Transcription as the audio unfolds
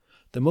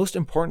the most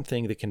important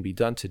thing that can be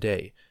done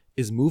today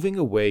is moving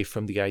away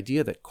from the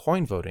idea that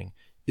coin voting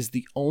is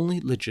the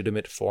only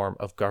legitimate form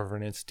of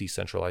governance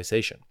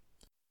decentralization.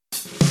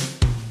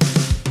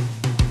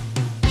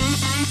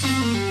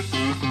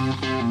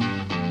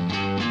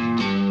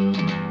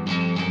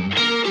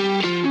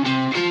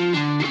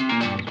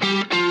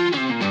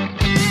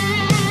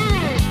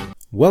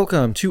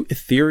 Welcome to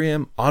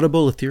Ethereum,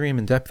 Audible Ethereum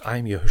in Depth.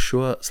 I'm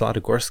Yehoshua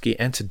Zlatogorsky,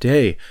 and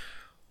today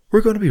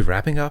we're going to be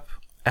wrapping up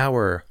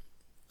our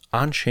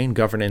on-chain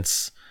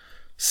governance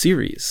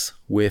series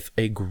with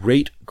a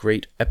great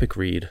epic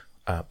read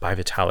by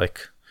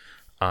Vitalik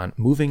on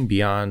moving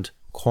beyond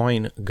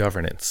coin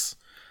governance.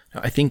 Now,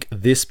 I think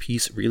this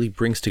piece really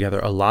brings together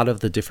a lot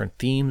of the different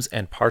themes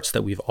and parts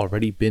that we've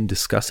already been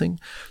discussing.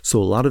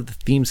 So a lot of the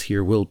themes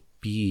here will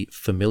be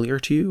familiar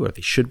to you, or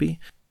they should be.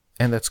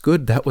 And that's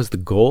good. That was the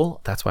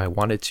goal. That's why I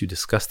wanted to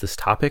discuss this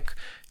topic.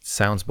 It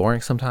sounds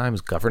boring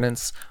sometimes,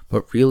 governance,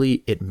 but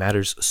really it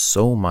matters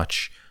so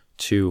much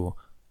to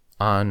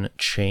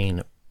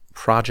on-chain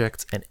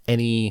projects and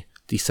any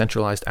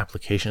decentralized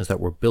applications that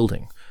we're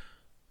building.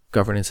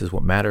 Governance is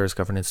what matters.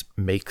 Governance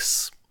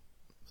makes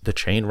the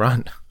chain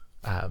run,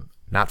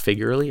 not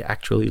figuratively,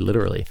 actually,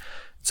 literally.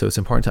 So it's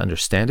important to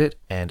understand it.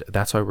 And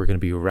that's why we're going to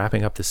be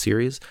wrapping up the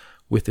series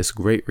with this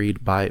great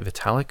read by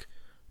Vitalik,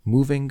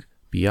 Moving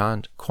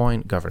Beyond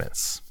Coin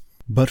Governance.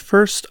 But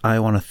first, I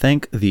want to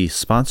thank the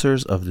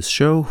sponsors of this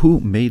show who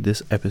made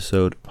this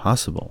episode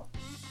possible.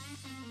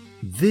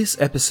 This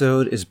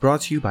episode is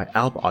brought to you by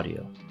Alp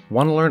Audio.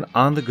 Want to learn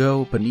on the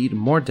go but need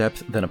more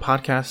depth than a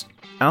podcast?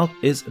 Alp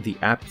is the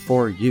app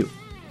for you.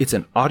 It's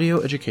an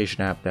audio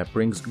education app that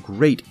brings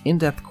great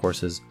in-depth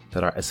courses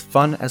that are as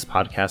fun as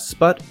podcasts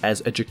but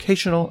as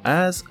educational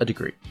as a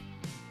degree.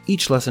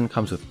 Each lesson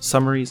comes with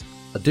summaries,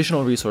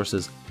 additional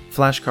resources,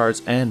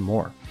 flashcards, and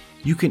more.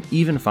 You can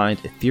even find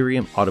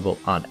Ethereum Audible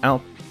on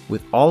Alp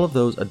with all of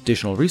those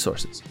additional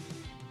resources.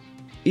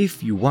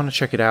 If you want to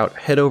check it out,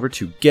 head over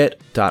to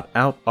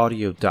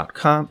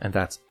get.alpaudio.com, and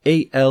that's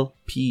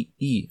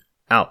A-L-P-E,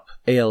 Alp,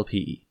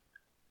 A-L-P-E.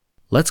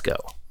 Let's go.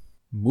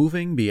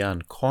 Moving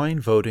beyond coin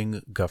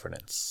voting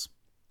governance.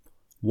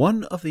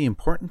 One of the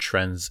important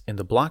trends in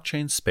the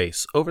blockchain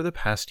space over the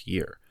past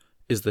year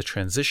is the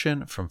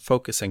transition from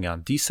focusing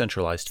on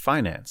decentralized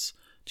finance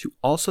to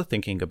also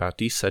thinking about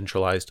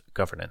decentralized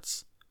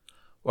governance.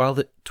 While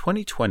the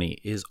 2020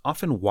 is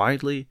often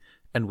widely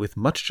and with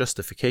much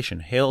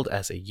justification hailed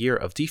as a year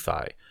of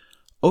DeFi,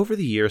 over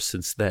the years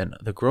since then,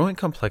 the growing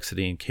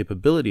complexity and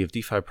capability of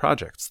DeFi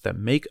projects that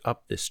make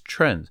up this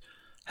trend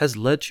has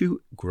led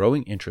to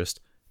growing interest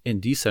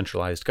in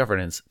decentralized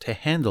governance to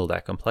handle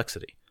that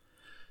complexity.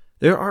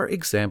 There are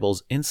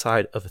examples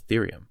inside of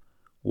Ethereum.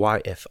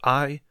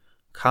 YFI,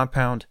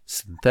 Compound,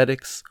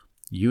 Synthetics,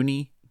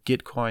 Uni,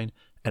 Gitcoin,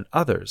 and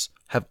others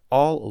have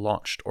all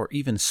launched or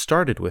even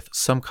started with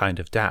some kind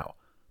of DAO,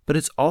 but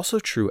it's also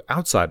true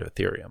outside of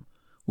Ethereum,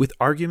 with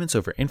arguments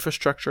over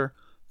infrastructure,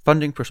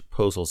 funding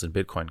proposals in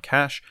Bitcoin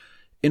Cash,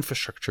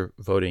 infrastructure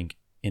voting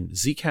in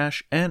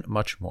Zcash, and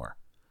much more.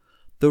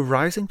 The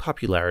rising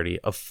popularity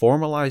of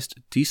formalized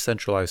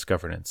decentralized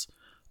governance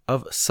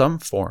of some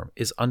form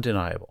is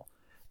undeniable,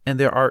 and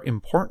there are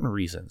important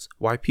reasons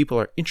why people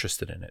are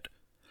interested in it.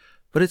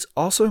 But it's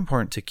also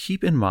important to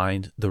keep in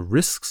mind the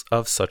risks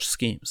of such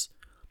schemes,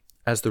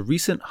 as the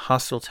recent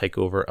hostile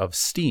takeover of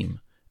Steem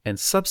and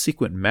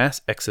subsequent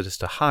mass exodus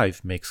to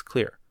Hive makes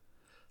clear.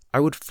 I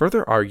would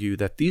further argue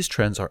that these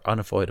trends are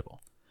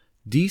unavoidable.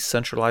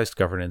 Decentralized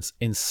governance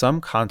in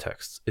some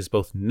contexts is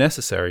both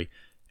necessary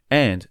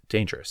and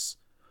dangerous,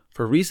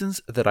 for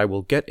reasons that I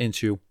will get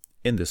into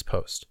in this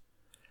post.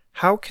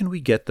 How can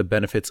we get the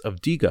benefits of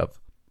DGov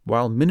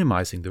while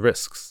minimizing the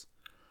risks?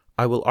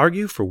 I will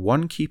argue for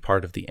one key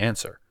part of the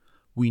answer.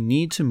 We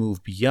need to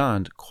move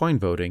beyond coin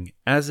voting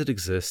as it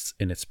exists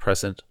in its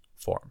present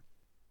form.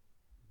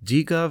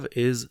 DGov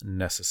is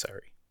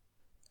necessary.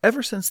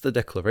 Ever since the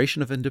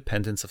Declaration of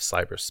Independence of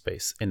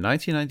Cyberspace in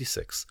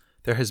 1996,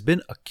 there has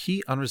been a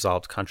key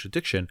unresolved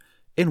contradiction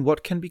in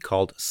what can be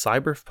called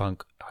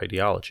cypherpunk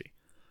ideology.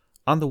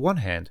 On the one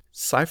hand,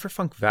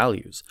 cypherpunk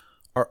values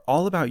are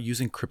all about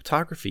using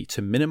cryptography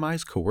to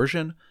minimize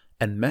coercion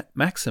and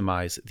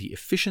maximize the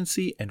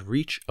efficiency and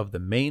reach of the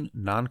main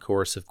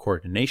non-coercive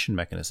coordination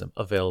mechanism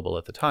available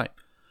at the time,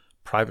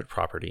 private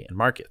property and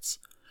markets.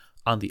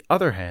 On the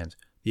other hand,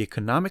 the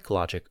economic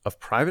logic of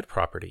private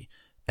property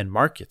and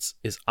markets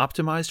is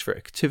optimized for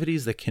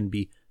activities that can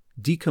be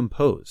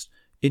decomposed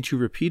into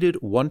repeated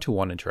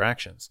one-to-one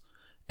interactions,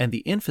 and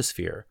the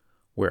infosphere,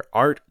 where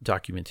art,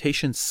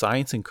 documentation,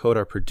 science, and code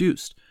are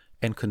produced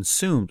and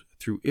consumed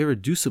through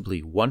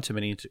irreducibly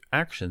one-to-many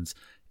interactions,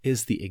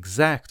 is the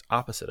exact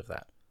opposite of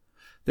that.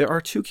 There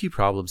are two key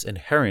problems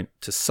inherent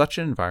to such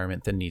an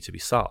environment that need to be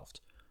solved.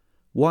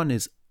 One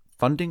is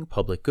funding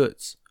public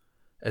goods,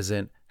 as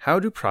in, how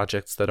do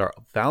projects that are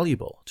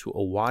valuable to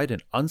a wide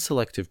and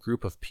unselective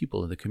group of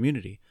people in the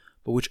community,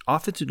 but which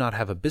often do not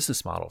have a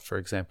business model, for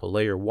example,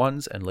 Layer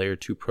 1s and Layer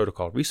 2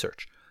 protocol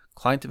research,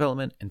 client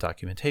development, and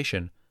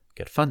documentation,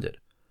 get funded?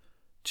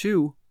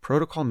 2.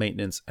 Protocol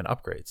maintenance and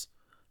upgrades.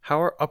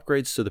 how are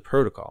upgrades to the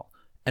protocol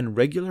and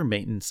regular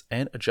maintenance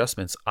and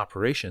adjustments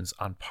operations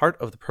on part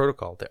of the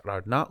protocol that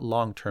are not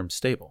long-term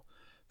stable,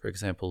 for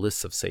example,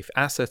 lists of safe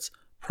assets,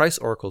 price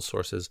oracle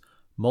sources,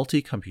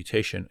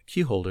 multi-computation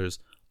key holders,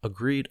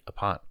 agreed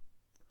upon.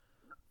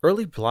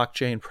 Early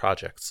blockchain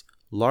projects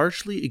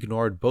largely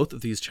ignored both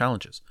of these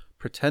challenges,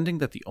 pretending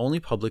that the only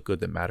public good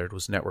that mattered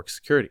was network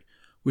security,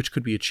 which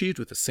could be achieved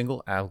with a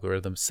single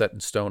algorithm set in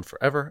stone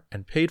forever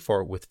and paid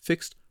for with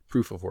fixed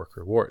proof-of-work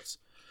rewards.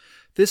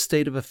 This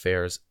state of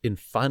affairs in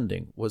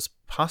funding was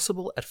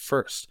possible at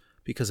first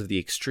because of the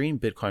extreme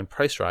Bitcoin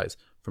price rise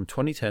from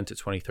 2010 to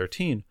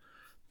 2013,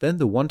 then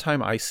the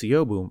one-time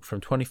ICO boom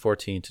from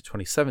 2014 to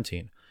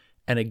 2017,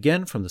 and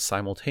again from the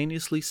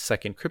simultaneously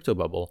second crypto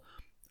bubble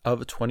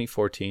of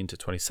 2014 to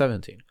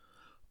 2017,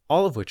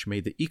 all of which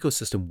made the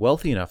ecosystem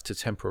wealthy enough to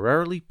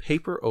temporarily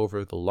paper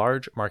over the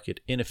large market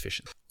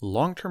inefficiency.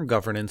 Long-term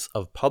governance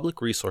of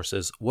public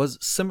resources was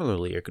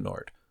similarly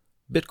ignored.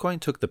 Bitcoin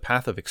took the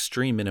path of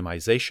extreme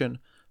minimization,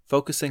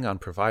 focusing on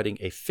providing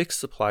a fixed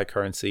supply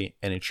currency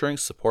and ensuring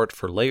support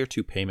for Layer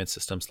 2 payment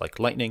systems like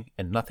Lightning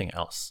and nothing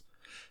else.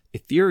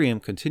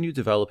 Ethereum continued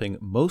developing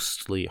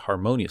mostly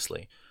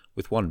harmoniously,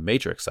 with one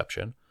major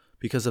exception,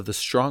 because of the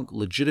strong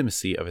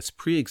legitimacy of its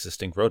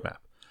pre-existing roadmap,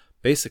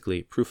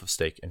 basically proof of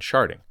stake and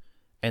sharding,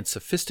 and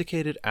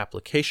sophisticated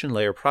application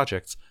layer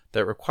projects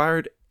that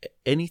required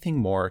anything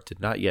more did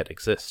not yet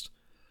exist.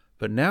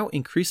 But now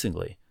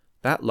increasingly,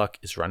 that luck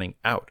is running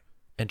out,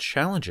 and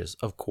challenges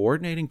of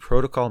coordinating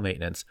protocol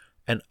maintenance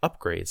and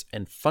upgrades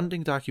and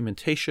funding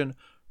documentation,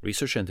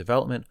 research and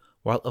development,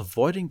 while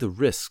avoiding the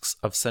risks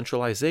of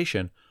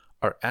centralization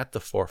are at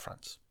the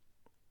forefront.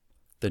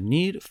 The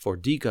need for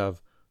DGov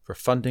for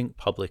funding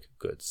public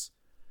goods.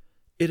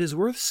 It is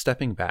worth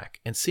stepping back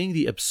and seeing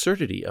the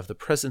absurdity of the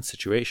present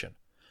situation.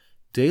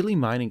 Daily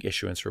mining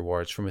issuance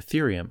rewards from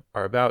Ethereum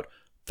are about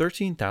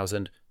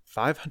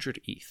 13,500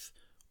 ETH,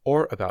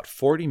 or about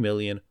 40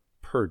 million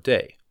per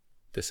day.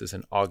 This is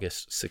in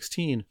August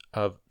 16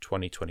 of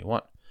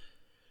 2021.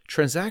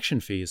 Transaction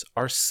fees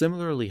are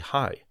similarly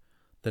high.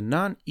 The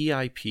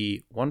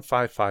non-EIP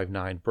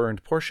 1559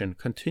 burned portion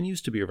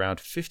continues to be around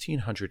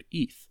 1,500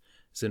 ETH,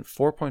 as in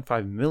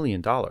 $4.5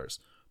 million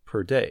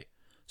per day.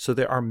 So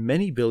there are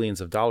many billions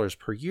of dollars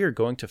per year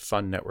going to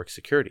fund network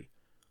security.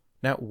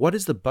 Now, what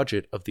is the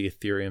budget of the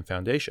Ethereum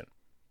Foundation?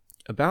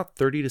 About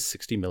 $30 to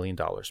 $60 million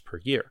per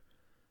year.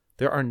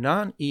 There are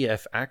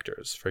non-EF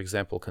actors, for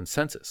example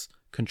Consensus,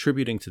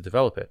 contributing to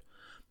develop it,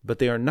 but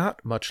they are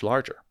not much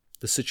larger.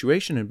 The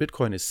situation in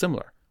Bitcoin is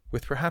similar,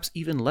 with perhaps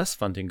even less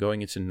funding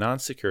going into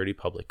non-security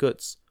public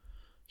goods.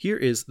 Here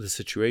is the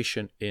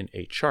situation in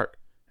a chart.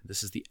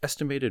 This is the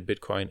estimated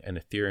Bitcoin and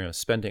Ethereum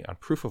spending on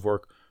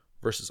proof-of-work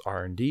versus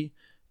R&D.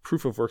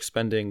 Proof-of-work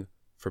spending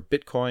for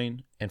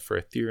Bitcoin and for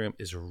Ethereum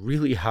is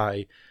really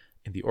high,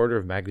 in the order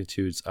of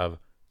magnitudes of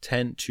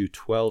 10 to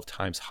 12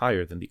 times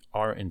higher than the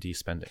R&D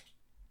spending.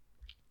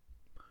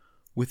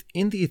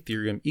 Within the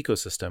Ethereum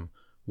ecosystem,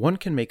 one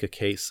can make a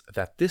case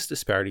that this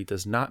disparity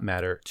does not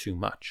matter too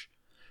much.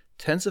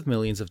 Tens of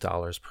millions of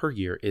dollars per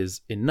year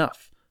is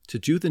enough to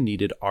do the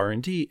needed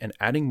R&D, and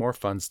adding more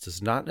funds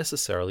does not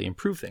necessarily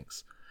improve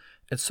things.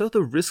 And so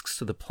the risks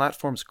to the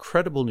platform's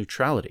credible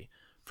neutrality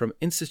from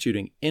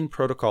instituting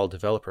in-protocol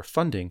developer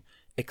funding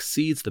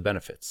exceeds the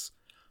benefits.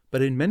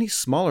 But in many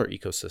smaller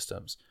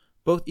ecosystems,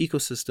 both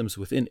ecosystems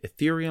within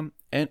Ethereum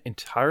and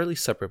entirely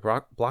separate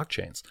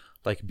blockchains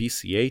like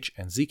BCH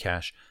and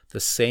Zcash, the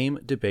same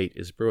debate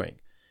is brewing.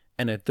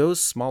 And at those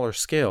smaller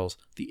scales,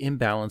 the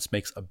imbalance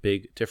makes a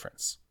big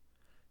difference.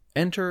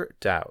 Enter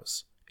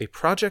DAOs. A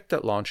project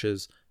that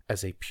launches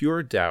as a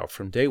pure DAO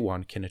from day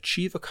one can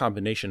achieve a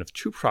combination of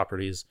two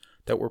properties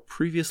that were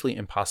previously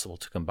impossible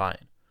to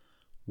combine.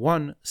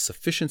 One,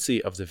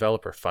 sufficiency of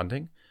developer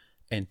funding,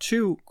 and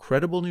two,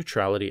 credible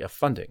neutrality of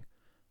funding,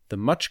 the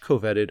much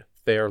coveted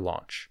fair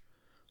launch.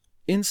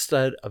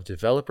 Instead of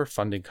developer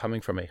funding coming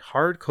from a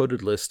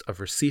hard-coded list of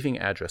receiving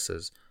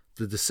addresses,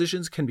 the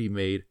decisions can be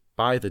made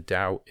by the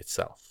DAO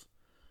itself.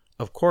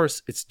 Of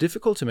course, it's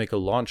difficult to make a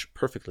launch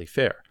perfectly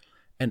fair,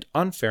 and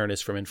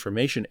unfairness from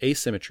information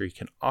asymmetry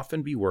can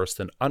often be worse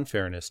than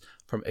unfairness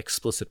from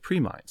explicit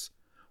pre-mines.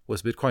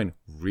 Was Bitcoin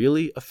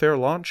really a fair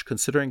launch,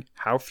 considering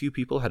how few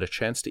people had a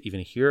chance to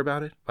even hear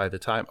about it by the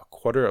time a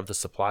quarter of the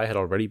supply had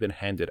already been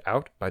handed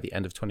out by the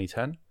end of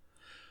 2010?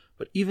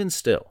 But even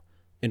still,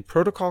 in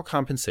protocol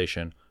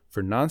compensation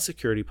for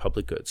non-security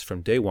public goods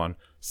from day one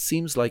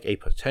seems like a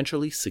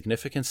potentially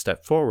significant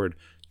step forward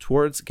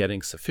towards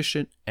getting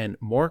sufficient and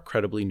more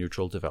credibly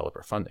neutral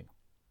developer funding.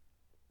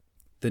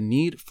 The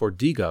need for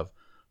DGov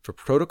for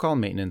protocol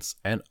maintenance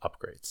and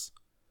upgrades.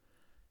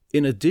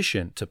 In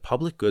addition to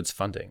public goods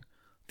funding,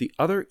 the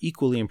other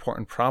equally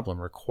important problem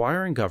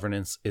requiring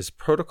governance is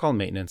protocol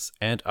maintenance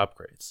and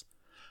upgrades.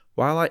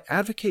 While I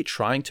advocate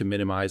trying to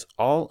minimize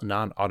all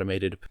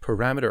non-automated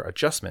parameter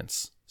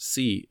adjustments,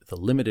 see the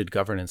limited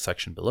governance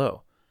section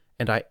below,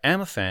 and I am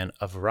a fan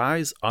of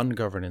Rai's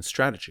ungovernance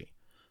strategy,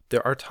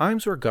 there are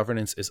times where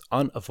governance is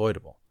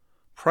unavoidable.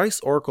 Price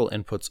oracle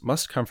inputs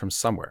must come from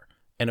somewhere,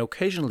 and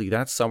occasionally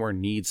that somewhere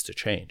needs to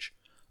change.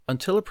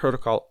 until a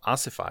protocol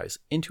ossifies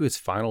into its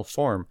final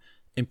form,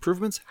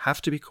 improvements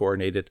have to be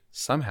coordinated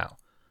somehow.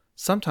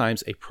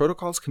 Sometimes a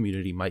protocol's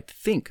community might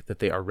think that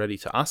they are ready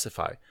to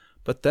ossify,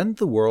 but then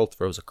the world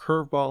throws a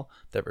curveball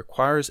that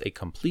requires a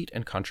complete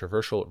and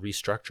controversial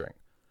restructuring.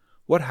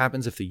 What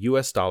happens if the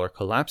US dollar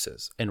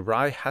collapses and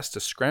RAI has to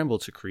scramble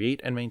to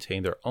create and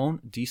maintain their own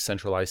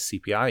decentralized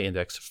CPI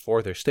index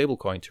for their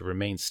stablecoin to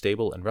remain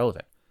stable and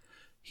relevant?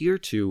 Here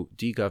too,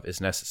 DGov is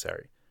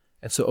necessary,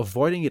 and so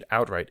avoiding it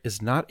outright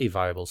is not a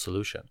viable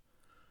solution.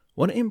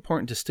 One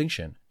important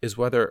distinction is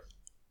whether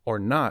or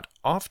not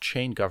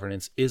off-chain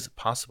governance is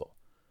possible.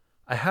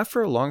 I have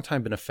for a long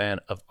time been a fan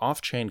of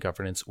off-chain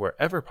governance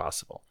wherever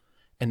possible,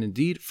 and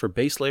indeed for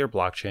base layer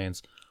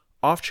blockchains,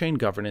 off-chain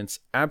governance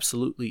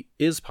absolutely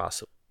is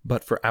possible.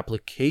 But for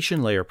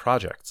application layer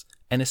projects,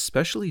 and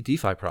especially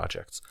DeFi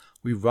projects,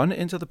 we run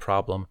into the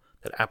problem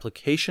that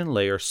application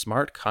layer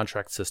smart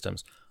contract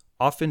systems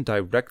often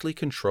directly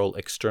control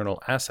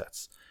external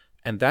assets,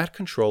 and that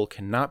control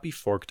cannot be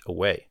forked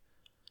away.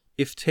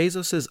 If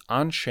Tezos'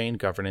 on-chain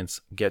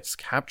governance gets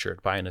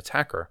captured by an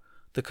attacker,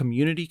 the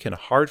community can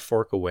hard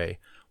fork away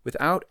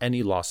without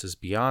any losses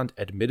beyond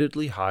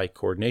admittedly high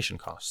coordination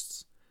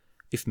costs.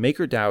 If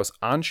MakerDAO's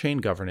on-chain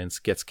governance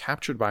gets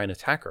captured by an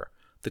attacker,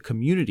 the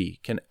community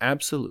can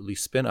absolutely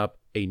spin up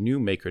a new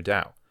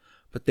MakerDAO,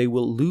 but they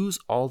will lose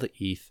all the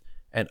ETH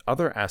and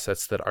other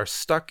assets that are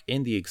stuck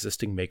in the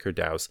existing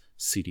MakerDAO's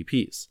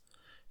CDPs.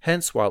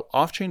 Hence, while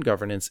off-chain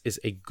governance is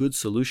a good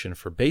solution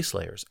for base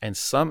layers and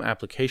some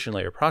application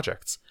layer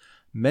projects,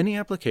 many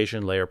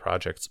application layer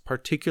projects,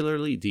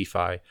 particularly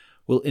DeFi,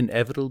 will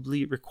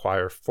inevitably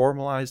require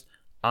formalized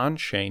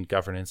on-chain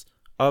governance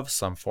of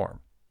some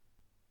form.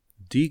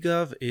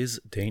 DGov is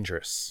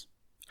dangerous.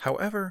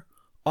 However,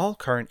 all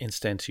current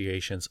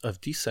instantiations of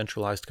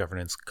decentralized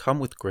governance come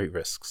with great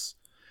risks.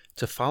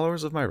 To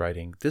followers of my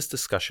writing, this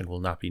discussion will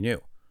not be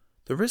new.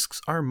 The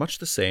risks are much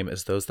the same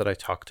as those that I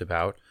talked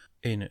about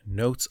in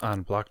Notes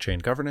on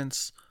Blockchain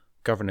Governance,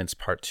 Governance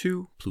Part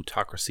 2,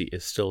 Plutocracy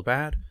is Still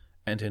Bad,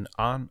 and in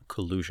On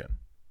Collusion.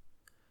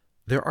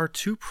 There are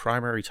two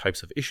primary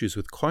types of issues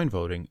with coin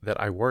voting that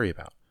I worry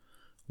about.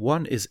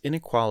 One is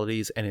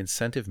inequalities and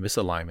incentive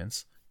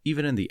misalignments,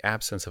 even in the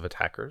absence of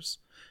attackers,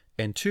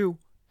 and two,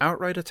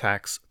 outright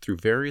attacks through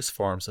various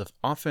forms of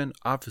often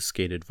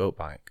obfuscated vote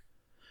buying.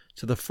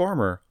 To the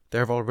former,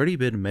 there have already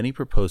been many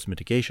proposed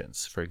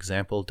mitigations, for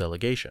example,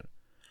 delegation,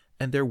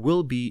 and there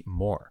will be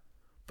more,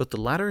 but the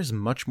latter is a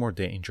much more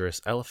dangerous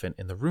elephant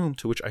in the room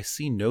to which I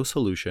see no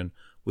solution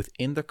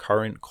within the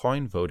current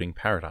coin voting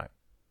paradigm.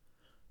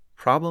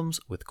 Problems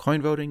with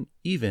coin voting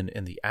even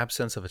in the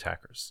absence of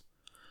attackers.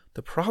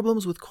 The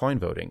problems with coin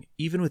voting,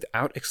 even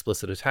without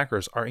explicit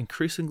attackers, are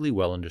increasingly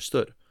well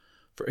understood.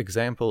 For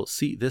example,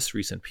 see this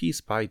recent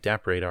piece by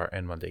DappRadar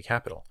and Monday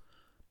Capital,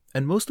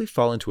 and mostly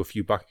fall into a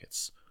few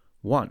buckets.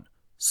 1.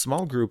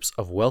 Small groups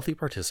of wealthy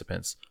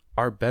participants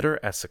are better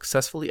at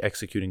successfully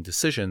executing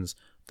decisions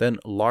than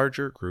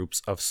larger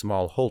groups of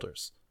small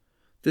holders.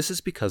 This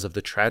is because of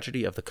the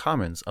tragedy of the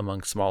commons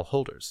among small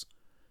holders.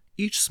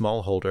 Each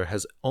small holder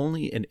has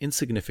only an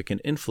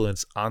insignificant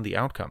influence on the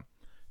outcome,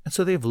 and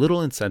so they have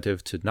little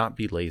incentive to not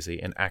be lazy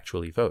and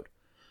actually vote.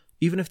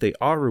 Even if they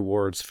are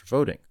rewards for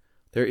voting,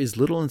 there is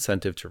little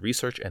incentive to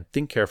research and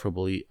think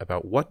carefully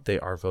about what they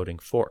are voting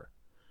for.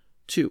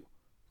 2.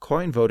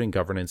 Coin voting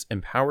governance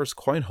empowers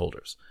coin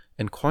holders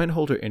and coin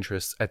holder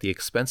interests at the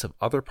expense of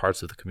other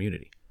parts of the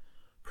community.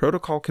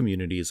 Protocol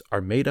communities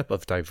are made up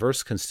of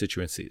diverse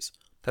constituencies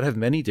that have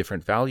many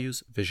different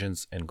values,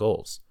 visions, and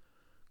goals.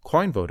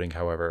 Coin voting,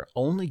 however,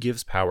 only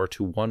gives power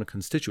to one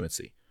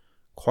constituency,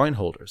 coin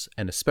holders,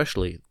 and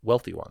especially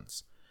wealthy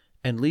ones,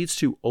 and leads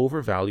to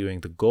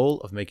overvaluing the goal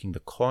of making the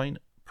coin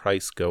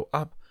price go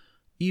up,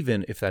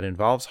 even if that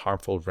involves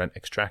harmful rent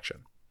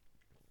extraction.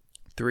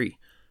 3.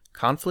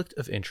 Conflict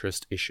of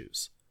interest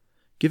issues.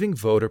 Giving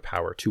voter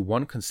power to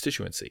one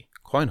constituency,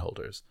 coin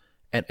holders,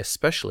 and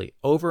especially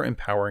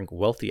over-empowering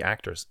wealthy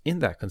actors in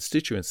that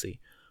constituency,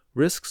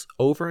 risks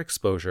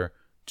overexposure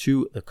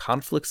to the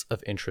conflicts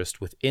of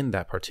interest within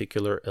that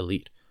particular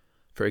elite.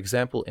 For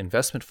example,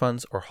 investment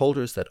funds or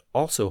holders that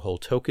also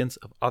hold tokens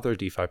of other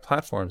DeFi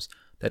platforms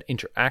that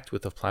interact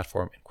with the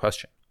platform in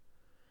question.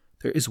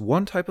 There is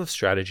one type of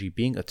strategy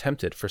being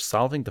attempted for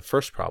solving the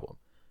first problem,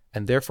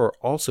 and therefore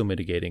also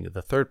mitigating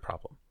the third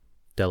problem: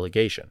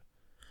 delegation.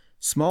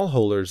 Small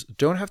holders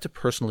don't have to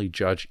personally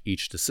judge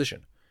each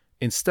decision.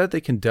 Instead,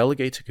 they can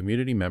delegate to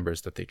community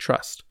members that they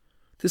trust.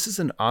 This is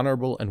an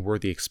honorable and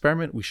worthy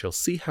experiment. We shall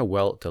see how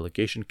well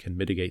delegation can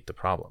mitigate the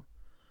problem.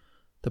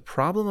 The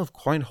problem of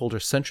coin holder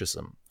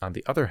centrism, on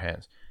the other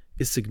hand,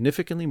 is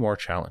significantly more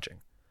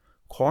challenging.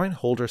 Coin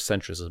holder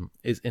centrism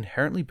is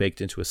inherently baked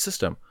into a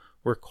system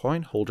where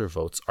coin holder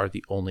votes are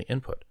the only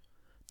input.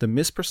 The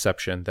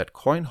misperception that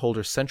coin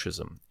holder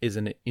centrism is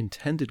an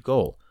intended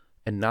goal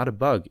and not a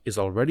bug is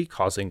already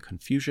causing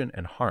confusion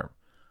and harm.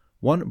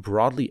 One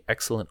broadly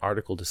excellent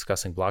article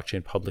discussing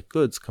blockchain public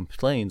goods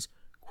complains,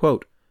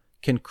 quote,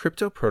 "Can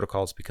crypto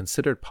protocols be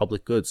considered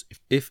public goods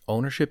if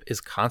ownership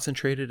is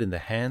concentrated in the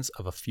hands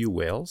of a few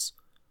whales?"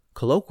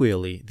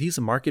 Colloquially, these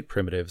market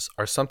primitives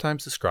are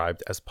sometimes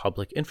described as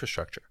public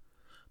infrastructure.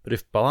 But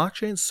if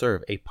blockchains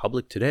serve a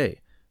public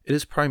today, it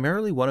is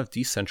primarily one of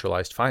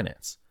decentralized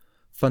finance.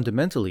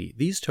 Fundamentally,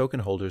 these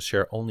token holders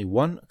share only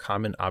one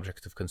common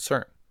object of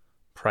concern: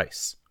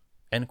 price.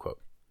 End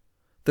quote.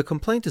 The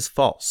complaint is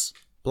false.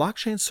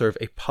 Blockchains serve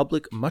a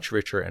public much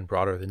richer and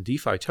broader than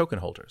DeFi token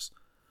holders,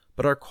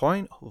 but our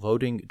coin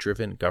voting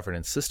driven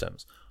governance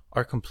systems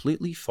are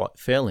completely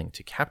failing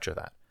to capture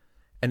that,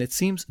 and it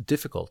seems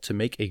difficult to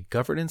make a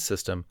governance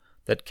system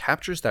that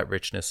captures that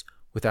richness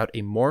without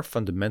a more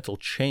fundamental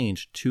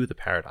change to the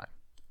paradigm.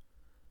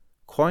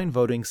 Coin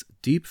voting's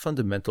deep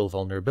fundamental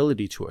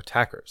vulnerability to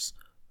attackers: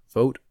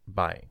 vote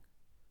buying.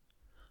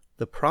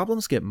 The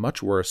problems get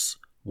much worse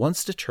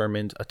once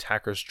determined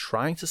attackers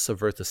trying to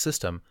subvert the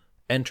system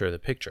enter the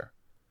picture.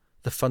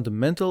 The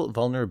fundamental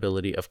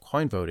vulnerability of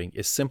coin voting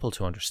is simple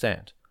to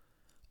understand.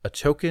 A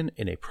token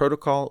in a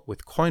protocol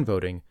with coin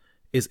voting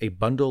is a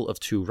bundle of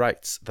two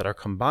rights that are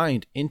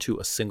combined into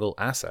a single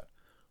asset.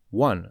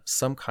 One,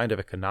 some kind of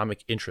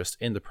economic interest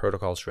in the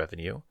protocol's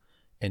revenue,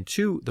 and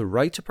two, the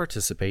right to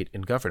participate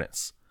in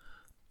governance.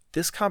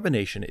 This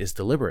combination is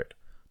deliberate.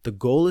 The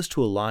goal is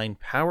to align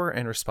power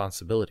and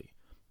responsibility,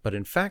 but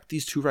in fact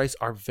these two rights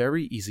are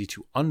very easy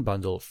to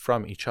unbundle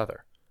from each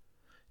other.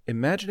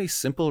 Imagine a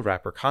simple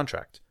wrapper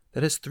contract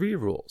that has three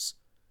rules.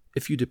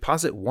 If you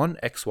deposit one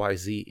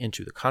XYZ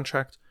into the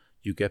contract,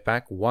 you get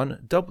back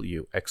one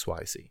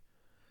WXYZ.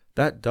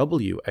 That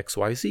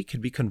WXYZ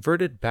can be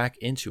converted back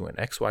into an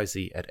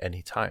XYZ at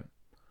any time.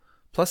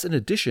 Plus, in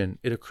addition,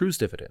 it accrues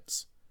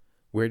dividends.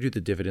 Where do the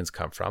dividends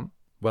come from?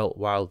 Well,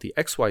 while the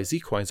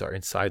XYZ coins are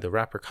inside the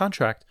wrapper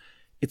contract,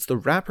 it's the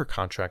wrapper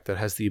contract that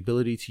has the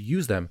ability to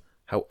use them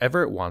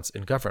however it wants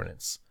in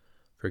governance.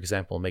 For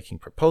example, making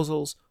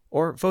proposals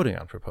or voting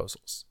on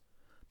proposals.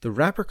 The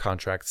wrapper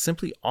contract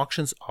simply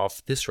auctions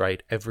off this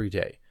right every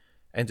day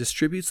and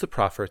distributes the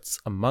profits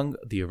among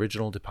the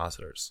original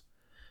depositors.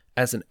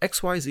 As an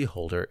XYZ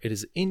holder, it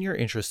is in your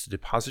interest to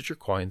deposit your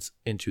coins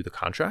into the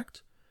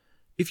contract.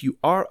 If you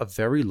are a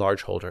very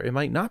large holder, it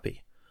might not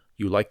be.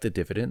 You like the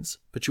dividends,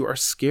 but you are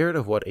scared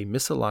of what a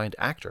misaligned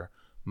actor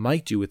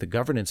might do with the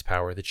governance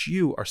power that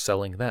you are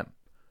selling them.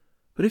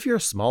 But if you're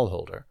a small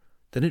holder,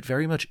 then it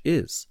very much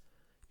is.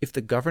 If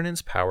the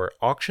governance power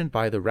auctioned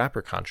by the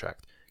wrapper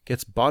contract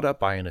gets bought up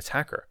by an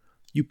attacker,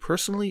 you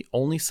personally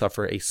only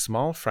suffer a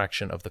small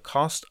fraction of the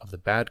cost of the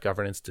bad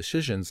governance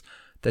decisions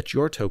that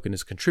your token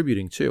is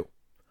contributing to,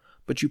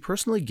 but you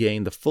personally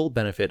gain the full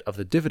benefit of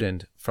the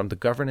dividend from the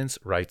governance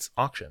rights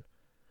auction.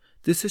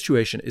 This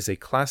situation is a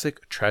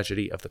classic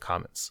tragedy of the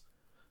commons.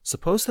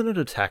 Suppose that an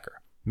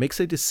attacker makes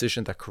a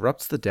decision that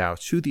corrupts the DAO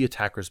to the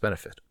attacker's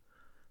benefit.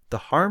 The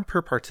harm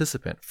per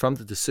participant from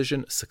the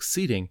decision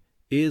succeeding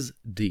is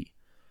D,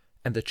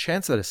 and the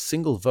chance that a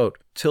single vote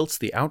tilts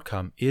the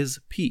outcome is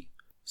P.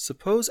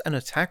 Suppose an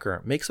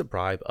attacker makes a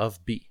bribe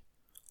of B.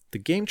 The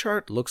game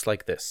chart looks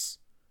like this.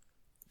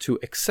 To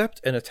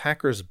accept an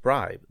attacker's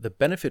bribe, the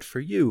benefit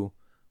for you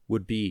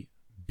would be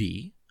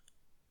B,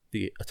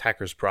 the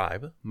attacker's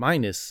bribe,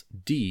 minus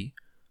D,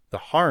 the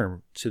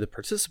harm to the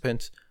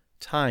participant,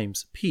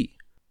 times P,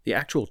 the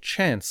actual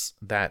chance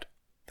that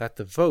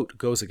the vote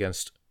goes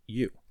against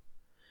you.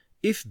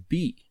 If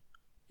B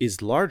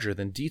is larger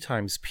than D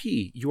times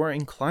P, you are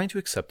inclined to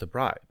accept the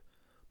bribe.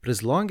 But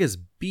as long as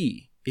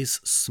B is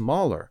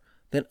smaller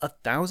than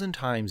 1,000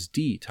 times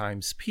D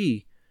times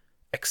P,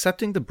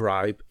 accepting the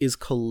bribe is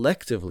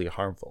collectively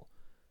harmful.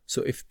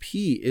 So if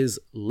P is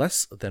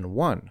less than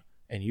 1,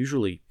 and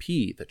usually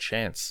P, the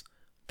chance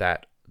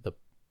that the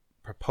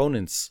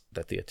proponents,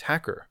 that the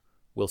attacker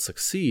will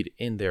succeed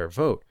in their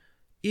vote,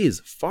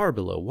 is far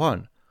below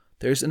 1,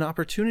 there's an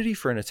opportunity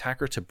for an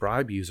attacker to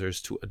bribe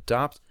users to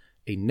adopt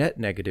a net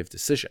negative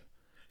decision,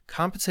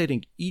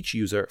 compensating each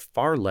user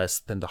far less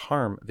than the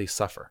harm they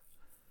suffer.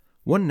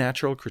 One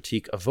natural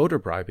critique of voter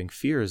bribing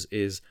fears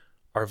is,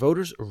 are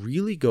voters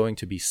really going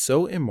to be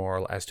so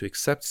immoral as to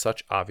accept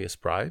such obvious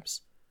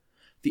bribes?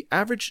 The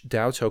average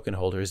DAO token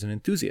holder is an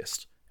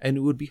enthusiast, and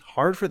it would be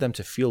hard for them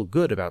to feel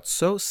good about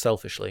so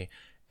selfishly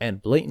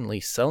and blatantly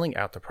selling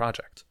out the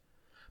project.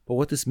 But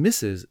what this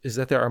misses is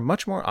that there are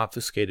much more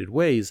obfuscated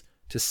ways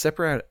to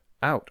separate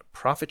out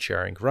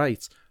profit-sharing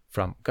rights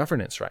from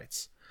governance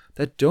rights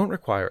that don't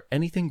require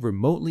anything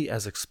remotely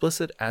as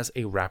explicit as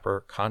a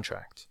wrapper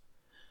contract.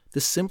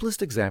 The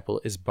simplest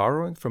example is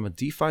borrowing from a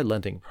DeFi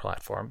lending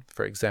platform,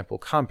 for example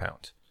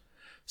Compound.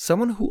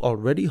 Someone who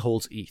already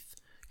holds ETH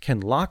can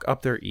lock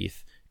up their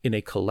ETH in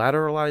a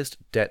collateralized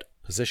debt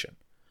position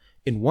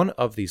in one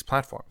of these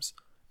platforms,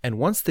 and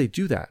once they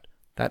do that,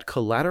 that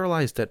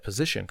collateralized debt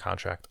position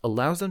contract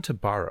allows them to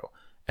borrow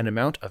an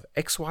amount of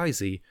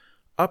XYZ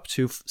up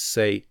to,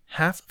 say,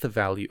 half the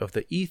value of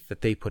the ETH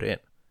that they put in.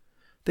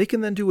 They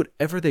can then do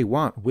whatever they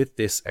want with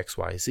this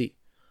XYZ.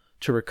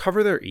 To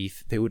recover their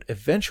ETH, they would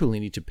eventually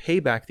need to pay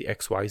back the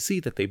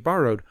XYZ that they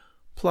borrowed,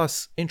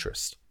 plus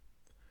interest.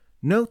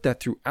 Note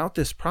that throughout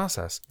this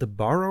process, the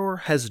borrower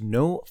has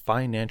no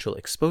financial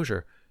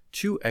exposure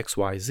to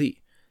XYZ.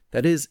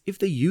 That is, if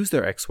they use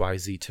their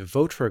XYZ to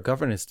vote for a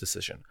governance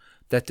decision,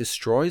 that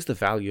destroys the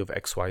value of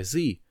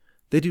XYZ,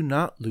 they do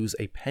not lose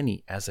a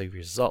penny as a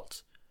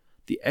result.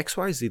 The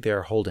XYZ they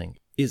are holding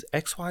is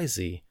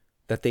XYZ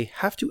that they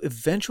have to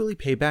eventually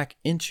pay back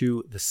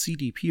into the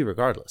CDP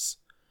regardless.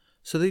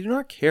 So they do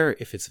not care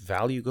if its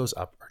value goes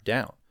up or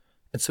down.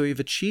 And so we've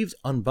achieved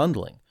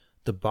unbundling.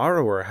 The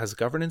borrower has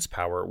governance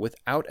power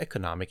without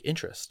economic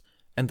interest,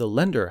 and the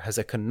lender has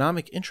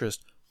economic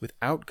interest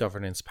without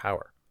governance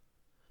power.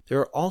 There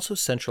are also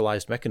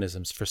centralized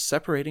mechanisms for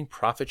separating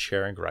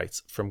profit-sharing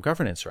rights from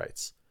governance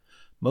rights.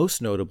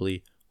 Most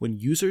notably, when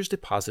users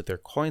deposit their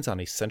coins on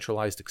a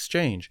centralized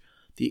exchange,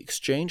 the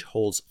exchange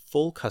holds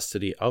full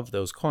custody of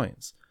those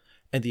coins,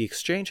 and the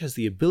exchange has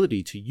the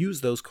ability to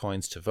use those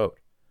coins to vote.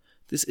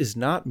 This is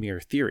not mere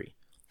theory.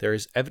 There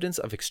is evidence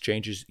of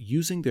exchanges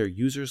using their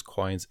users'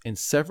 coins in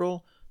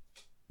several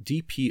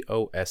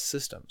DPoS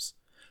systems.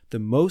 The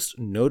most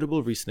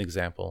notable recent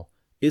example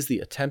is the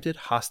attempted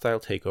hostile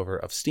takeover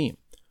of Steam,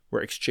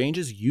 where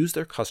exchanges use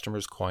their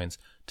customers' coins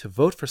to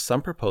vote for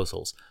some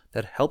proposals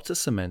that help to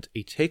cement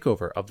a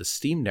takeover of the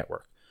Steam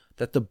network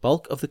that the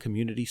bulk of the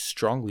community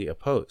strongly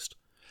opposed.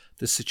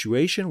 The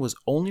situation was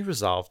only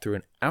resolved through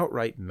an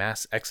outright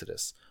mass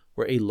exodus,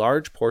 where a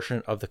large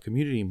portion of the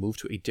community moved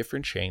to a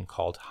different chain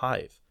called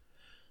Hive.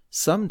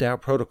 Some DAO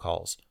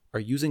protocols are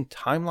using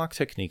time lock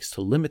techniques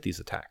to limit these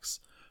attacks,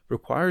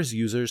 requires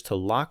users to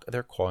lock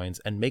their coins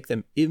and make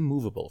them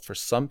immovable for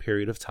some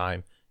period of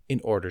time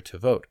in order to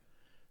vote.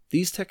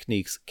 These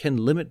techniques can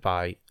limit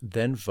buy,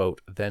 then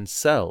vote, then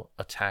sell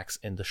attacks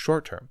in the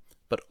short term,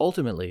 but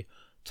ultimately,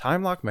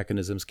 time lock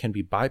mechanisms can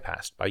be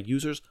bypassed by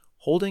users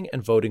holding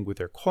and voting with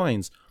their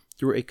coins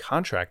through a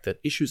contract that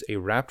issues a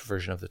wrapped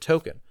version of the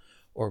token,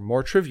 or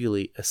more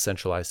trivially, a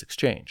centralized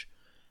exchange.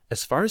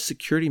 As far as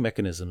security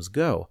mechanisms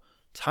go,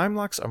 time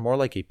locks are more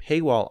like a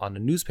paywall on a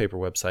newspaper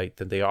website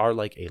than they are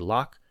like a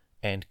lock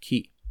and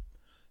key.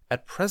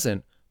 At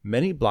present,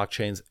 many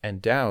blockchains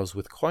and DAOs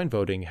with coin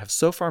voting have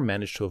so far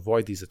managed to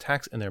avoid these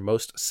attacks in their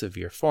most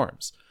severe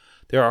forms.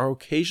 There are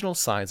occasional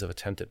signs of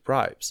attempted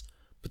bribes,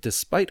 but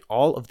despite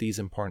all of these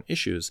important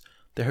issues,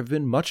 there have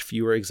been much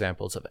fewer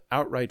examples of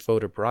outright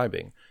voter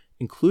bribing,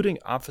 including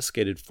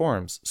obfuscated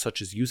forms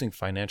such as using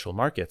financial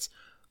markets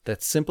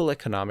that simple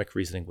economic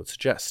reasoning would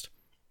suggest.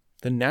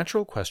 The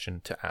natural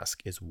question to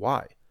ask is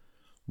why?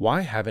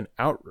 Why haven't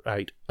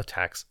outright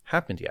attacks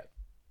happened yet?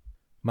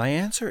 My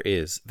answer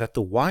is that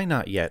the why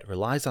not yet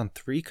relies on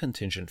three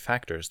contingent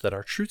factors that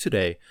are true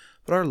today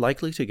but are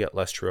likely to get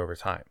less true over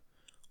time.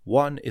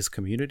 One is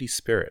community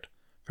spirit,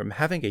 from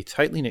having a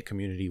tightly knit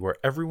community where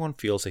everyone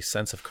feels a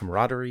sense of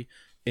camaraderie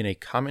in a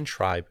common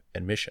tribe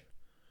and mission.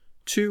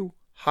 Two,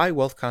 high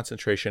wealth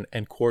concentration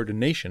and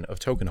coordination of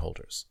token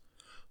holders.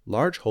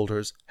 Large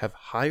holders have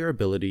higher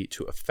ability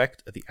to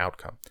affect the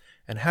outcome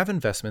and have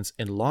investments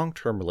in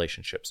long-term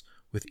relationships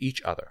with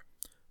each other,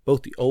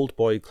 both the old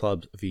boy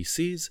club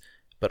VCs,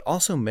 but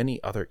also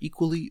many other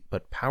equally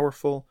but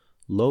powerful,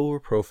 lower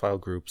profile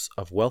groups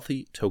of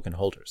wealthy token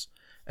holders,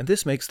 and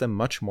this makes them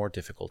much more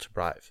difficult to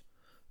bribe.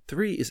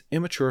 Three is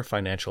immature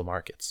financial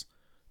markets.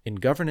 In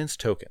governance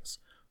tokens,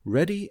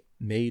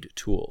 ready-made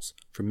tools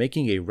for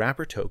making a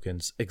wrapper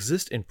tokens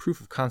exist in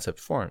proof-of-concept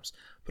forms,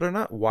 but are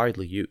not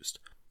widely used.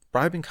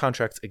 Bribing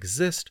contracts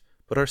exist,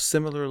 but are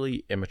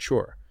similarly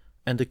immature,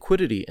 and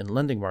liquidity in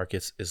lending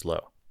markets is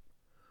low.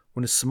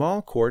 When a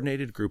small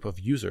coordinated group of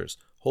users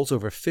holds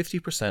over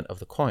 50% of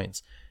the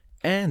coins,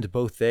 and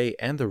both they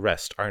and the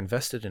rest are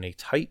invested in a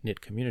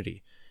tight-knit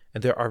community,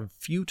 and there are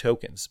few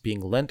tokens being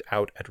lent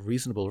out at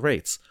reasonable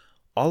rates,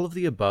 all of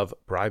the above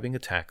bribing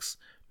attacks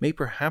may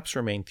perhaps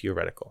remain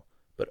theoretical,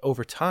 but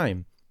over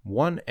time,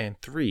 1 and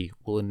 3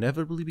 will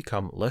inevitably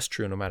become less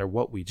true no matter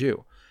what we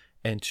do,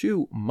 and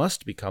 2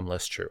 must become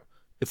less true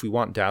if we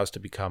want DAOs to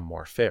become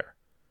more fair.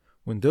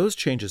 When those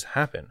changes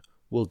happen,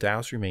 will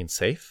DAOs remain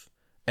safe?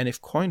 And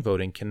if coin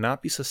voting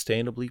cannot be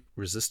sustainably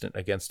resistant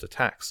against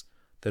attacks,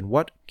 then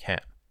what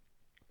can?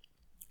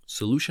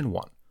 Solution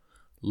 1.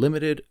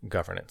 Limited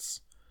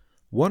governance.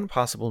 One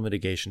possible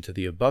mitigation to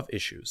the above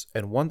issues,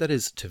 and one that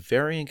is to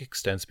varying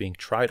extents being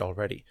tried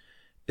already,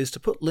 is to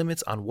put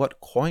limits on what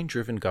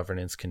coin-driven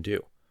governance can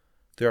do.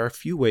 There are a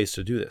few ways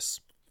to do this.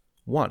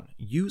 1.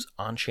 Use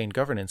on-chain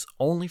governance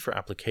only for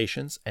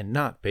applications and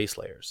not base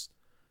layers.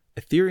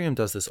 Ethereum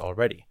does this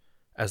already,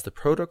 as the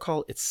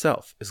protocol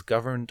itself is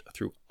governed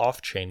through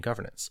off-chain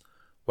governance,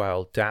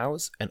 while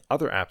DAOs and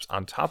other apps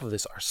on top of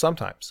this are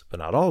sometimes, but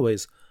not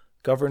always,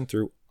 governed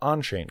through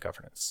on-chain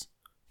governance.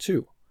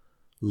 2.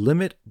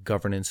 Limit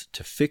governance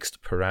to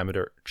fixed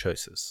parameter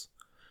choices.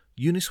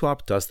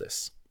 Uniswap does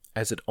this,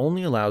 as it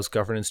only allows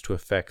governance to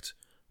affect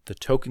the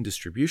token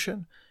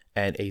distribution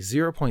and a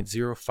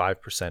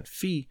 0.05%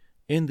 fee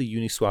in the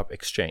Uniswap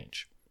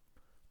exchange.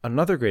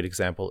 Another great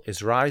example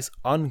is Rai's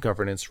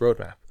ungovernance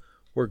roadmap,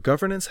 where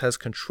governance has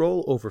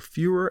control over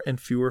fewer and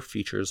fewer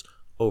features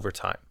over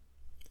time.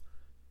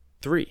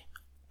 3.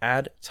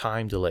 Add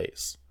time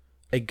delays.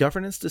 A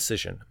governance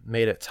decision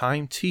made at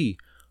time t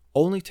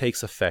only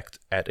takes effect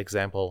at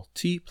example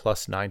t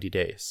plus 90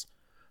 days.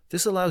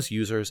 This allows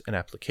users and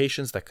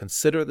applications that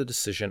consider the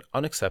decision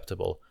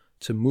unacceptable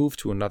to move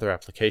to another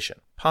application,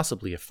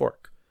 possibly a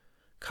fork.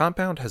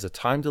 Compound has a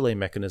time delay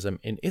mechanism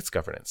in its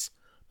governance,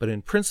 but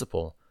in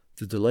principle,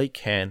 the delay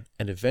can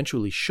and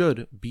eventually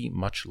should be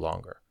much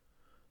longer.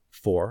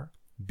 4.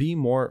 Be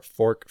more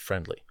fork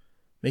friendly.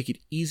 Make it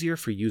easier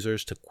for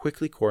users to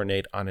quickly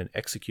coordinate on and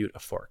execute a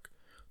fork.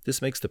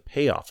 This makes the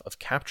payoff of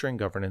capturing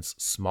governance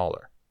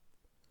smaller.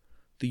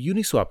 The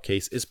Uniswap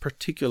case is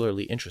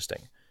particularly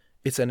interesting.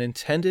 It's an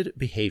intended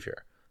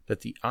behavior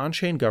that the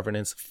on-chain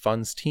governance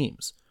funds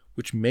teams,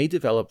 which may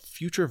develop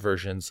future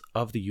versions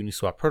of the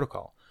Uniswap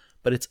protocol,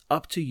 but it's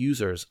up to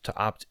users to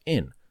opt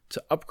in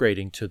to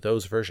upgrading to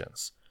those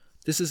versions.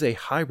 This is a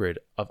hybrid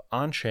of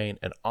on-chain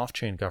and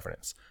off-chain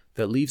governance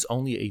that leaves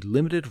only a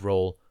limited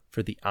role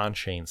for the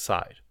on-chain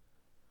side.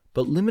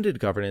 But limited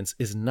governance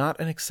is not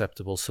an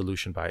acceptable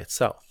solution by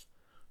itself.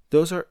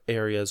 Those are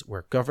areas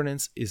where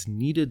governance is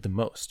needed the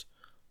most.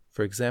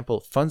 For example,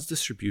 funds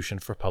distribution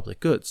for public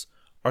goods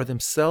are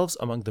themselves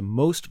among the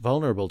most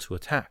vulnerable to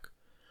attack.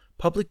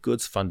 Public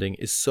goods funding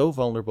is so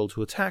vulnerable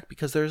to attack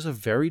because there is a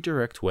very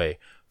direct way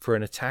for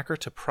an attacker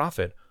to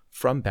profit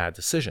from bad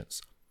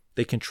decisions.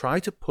 They can try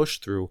to push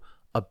through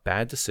a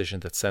bad decision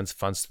that sends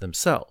funds to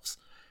themselves.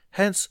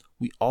 Hence,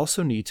 we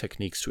also need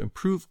techniques to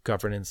improve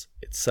governance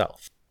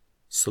itself.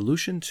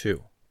 Solution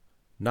 2.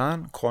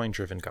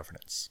 Non-coin-driven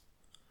governance.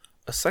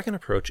 A second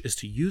approach is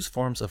to use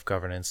forms of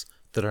governance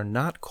that are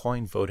not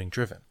coin voting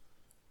driven.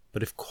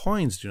 But if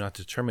coins do not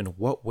determine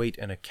what weight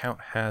an account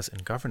has in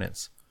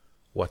governance,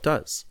 what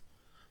does?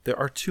 There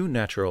are two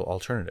natural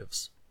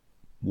alternatives.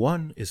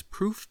 One is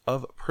proof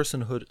of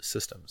personhood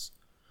systems.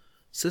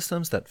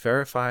 Systems that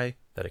verify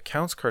that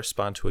accounts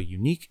correspond to a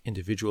unique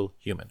individual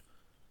human,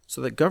 so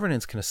that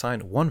governance can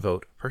assign one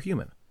vote per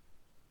human.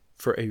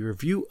 For a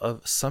review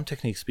of some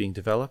techniques being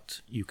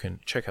developed, you can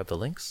check out the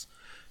links,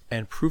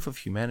 and Proof of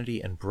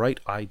Humanity and Bright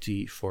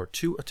ID for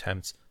 2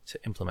 attempts to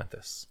implement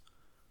this.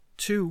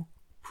 2.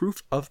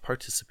 Proof of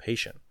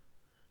participation.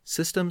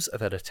 Systems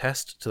that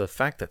attest to the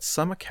fact that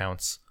some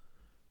accounts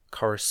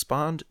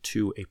correspond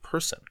to a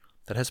person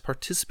that has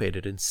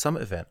participated in some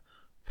event,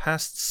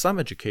 passed some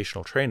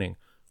educational training,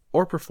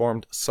 or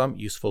performed some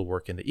useful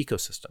work in the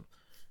ecosystem.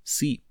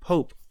 See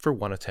Pope for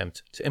one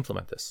attempt to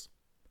implement this.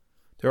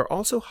 There are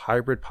also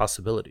hybrid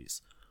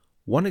possibilities.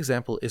 One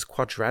example is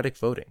quadratic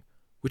voting,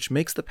 which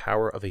makes the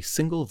power of a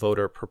single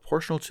voter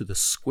proportional to the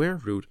square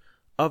root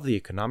of the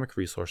economic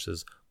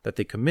resources that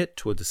they commit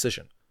to a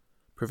decision,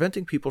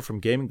 preventing people from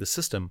gaming the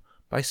system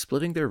by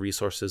splitting their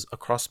resources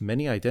across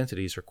many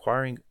identities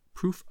requiring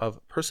proof of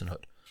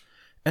personhood.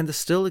 And the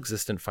still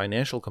existent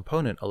financial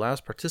component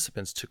allows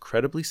participants to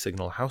credibly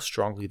signal how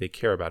strongly they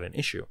care about an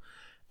issue,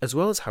 as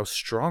well as how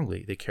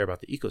strongly they care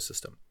about the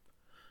ecosystem.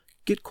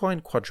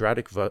 Gitcoin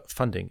quadratic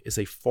funding is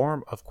a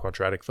form of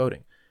quadratic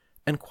voting,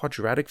 and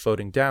quadratic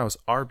voting DAOs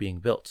are being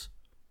built.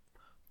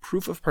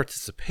 Proof of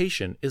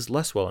participation is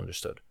less well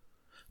understood.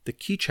 The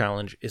key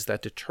challenge is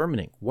that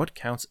determining what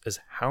counts as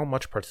how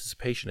much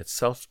participation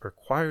itself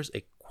requires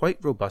a quite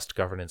robust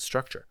governance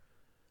structure.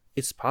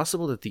 It's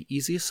possible that the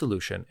easiest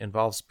solution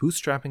involves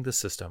bootstrapping the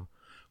system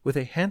with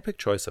a handpicked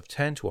choice of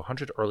 10 to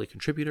 100 early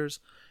contributors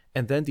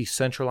and then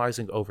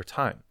decentralizing over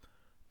time,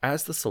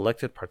 as the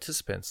selected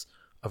participants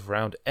of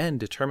round N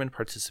determine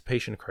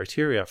participation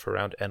criteria for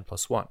round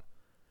N+1.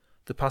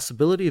 The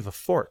possibility of a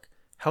fork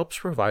helps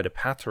provide a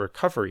path to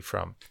recovery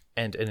from,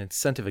 and an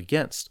incentive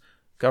against,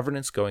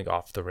 governance going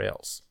off the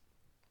rails.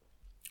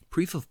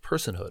 Proof of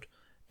personhood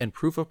and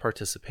proof of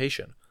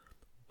participation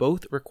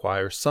both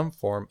require some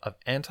form of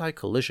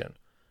anti-collision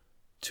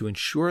to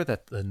ensure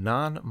that the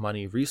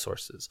non-money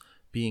resources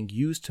being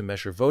used to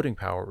measure voting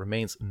power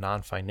remains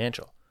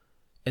non-financial,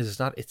 and does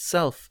not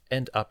itself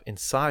end up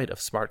inside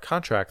of smart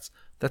contracts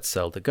that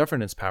sell the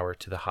governance power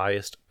to the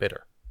highest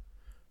bidder.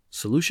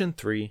 Solution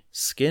 3.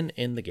 Skin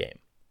in the game.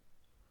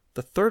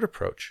 The third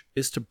approach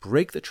is to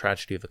break the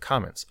tragedy of the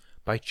commons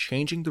by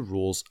changing the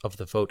rules of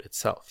the vote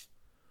itself.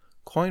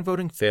 Coin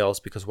voting fails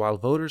because while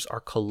voters are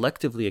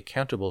collectively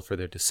accountable for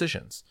their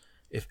decisions,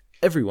 if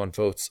everyone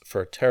votes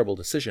for a terrible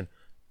decision,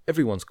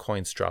 everyone's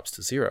coins drops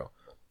to 0.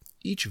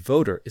 Each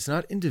voter is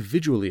not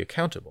individually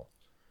accountable.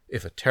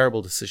 If a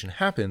terrible decision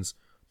happens,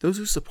 those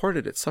who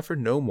supported it suffer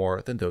no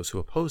more than those who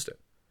opposed it.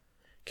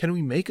 Can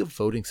we make a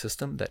voting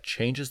system that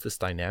changes this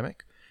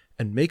dynamic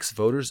and makes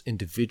voters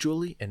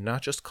individually and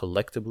not just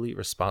collectively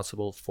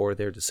responsible for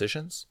their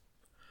decisions?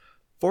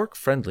 Fork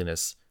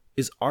friendliness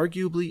is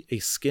arguably a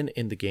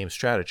skin-in-the-game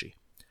strategy.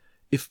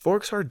 If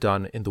forks are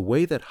done in the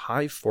way that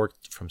Hive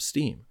forked from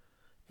Steem,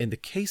 in the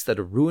case that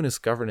a ruinous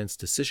governance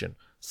decision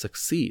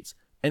succeeds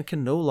and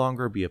can no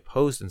longer be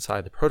opposed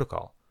inside the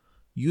protocol,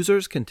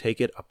 users can take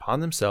it upon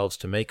themselves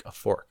to make a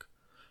fork.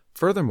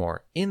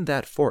 Furthermore, in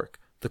that fork,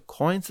 the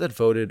coins that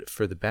voted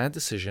for the bad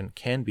decision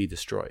can be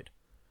destroyed.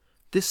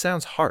 This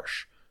sounds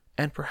harsh,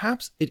 and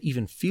perhaps it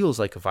even feels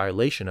like a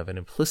violation of an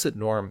implicit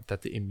norm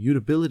that the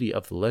immutability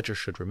of the ledger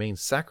should remain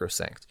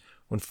sacrosanct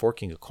when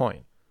forking a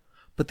coin.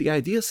 But the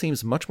idea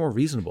seems much more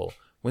reasonable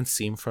when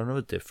seen from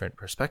a different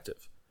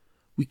perspective.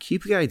 We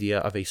keep the idea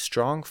of a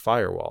strong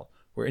firewall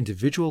where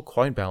individual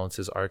coin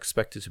balances are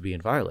expected to be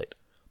inviolate,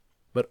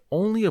 but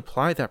only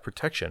apply that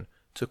protection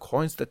to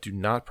coins that do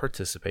not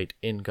participate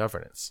in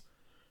governance.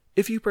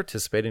 If you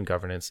participate in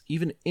governance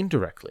even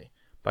indirectly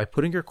by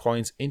putting your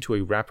coins into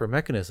a wrapper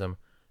mechanism,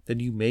 then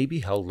you may be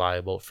held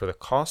liable for the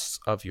costs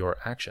of your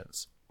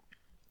actions.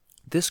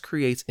 This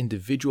creates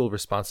individual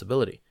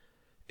responsibility.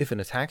 If an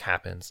attack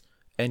happens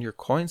and your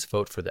coins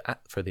vote for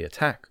the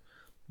attack,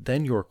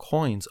 then your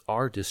coins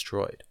are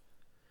destroyed.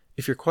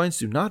 If your coins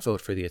do not vote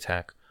for the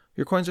attack,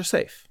 your coins are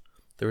safe.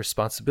 The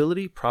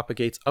responsibility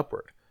propagates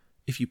upward.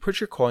 If you put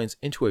your coins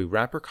into a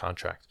wrapper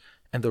contract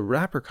and the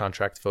wrapper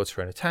contract votes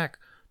for an attack,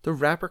 the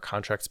wrapper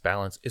contract's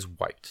balance is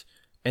wiped,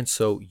 and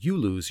so you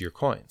lose your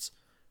coins.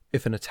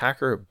 If an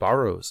attacker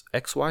borrows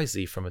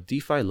XYZ from a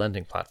DeFi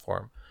lending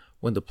platform,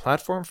 when the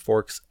platform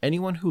forks,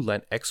 anyone who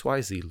lent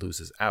XYZ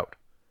loses out.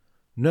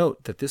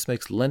 Note that this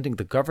makes lending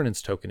the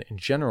governance token in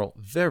general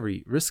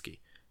very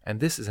risky, and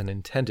this is an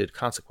intended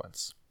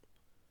consequence.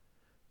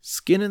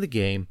 Skin in the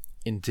game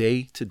in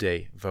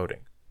day-to-day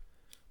voting.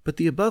 But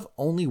the above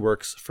only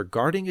works for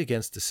guarding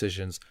against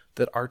decisions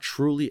that are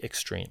truly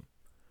extreme.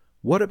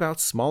 What about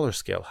smaller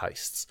scale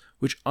heists,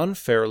 which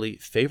unfairly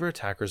favor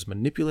attackers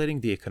manipulating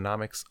the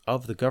economics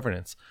of the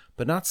governance,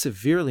 but not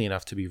severely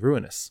enough to be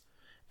ruinous?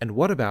 And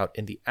what about,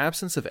 in the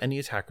absence of any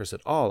attackers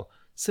at all,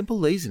 simple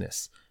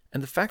laziness,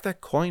 and the fact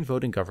that coin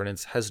voting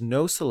governance has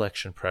no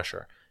selection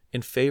pressure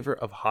in favor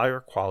of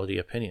higher quality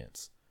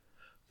opinions?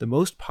 The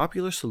most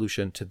popular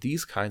solution to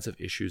these kinds of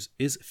issues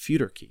is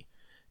Futurkey,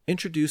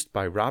 introduced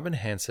by Robin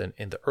Hanson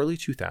in the early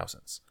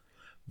 2000s.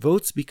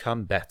 Votes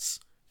become bets.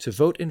 To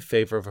vote in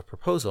favor of a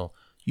proposal,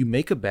 you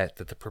make a bet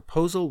that the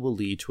proposal will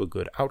lead to a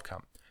good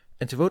outcome,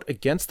 and to vote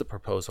against the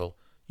proposal,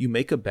 you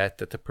make a bet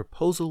that the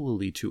proposal will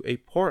lead to a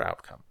poor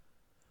outcome.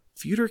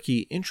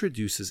 Futurkey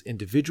introduces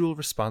individual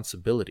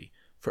responsibility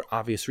for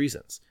obvious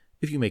reasons.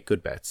 If you make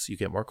good bets, you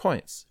get more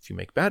coins. If you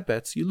make bad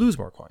bets, you lose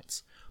more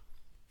coins.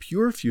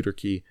 Pure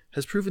Futurkey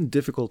has proven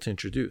difficult to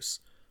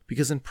introduce,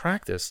 because in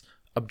practice,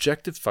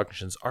 objective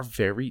functions are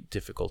very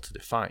difficult to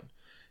define.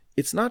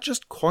 It's not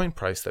just coin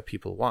price that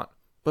people want,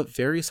 but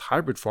various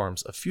hybrid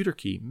forms of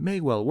Futurkey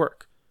may well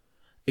work.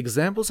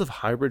 Examples of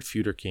hybrid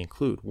Futurkey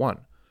include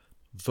 1.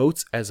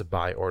 Votes as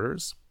buy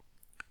orders.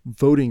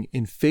 Voting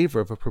in favor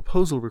of a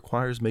proposal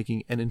requires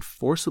making an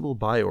enforceable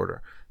buy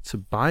order to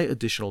buy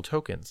additional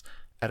tokens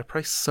at a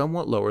price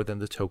somewhat lower than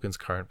the token's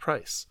current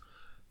price.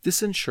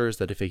 This ensures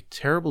that if a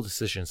terrible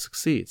decision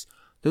succeeds,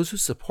 those who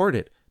support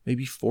it may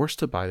be forced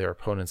to buy their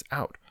opponents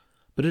out,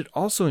 but it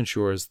also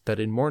ensures that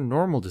in more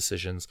normal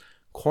decisions,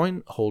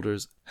 coin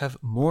holders have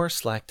more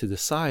slack to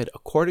decide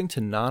according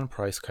to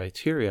non-price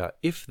criteria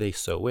if they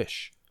so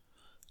wish.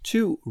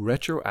 2.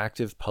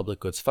 Retroactive public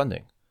goods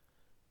funding.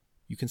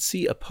 You can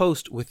see a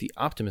post with the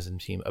Optimism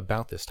team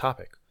about this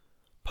topic.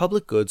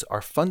 Public goods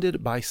are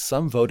funded by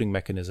some voting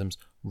mechanisms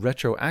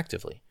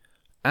retroactively,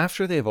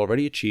 after they have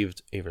already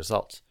achieved a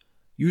result.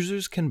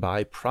 Users can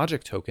buy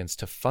project tokens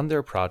to fund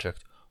their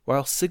project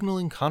while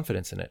signaling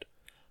confidence in it.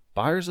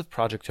 Buyers of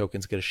project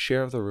tokens get a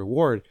share of the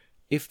reward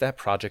if that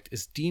project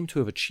is deemed to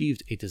have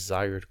achieved a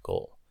desired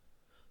goal.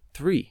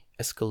 3.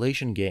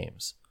 Escalation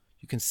games.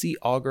 You can see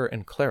Augur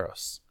and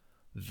Kleros.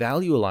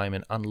 Value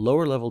alignment on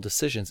lower level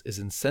decisions is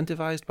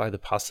incentivized by the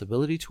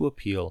possibility to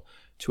appeal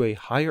to a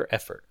higher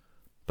effort,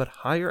 but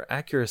higher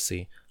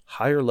accuracy,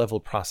 higher level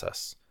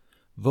process.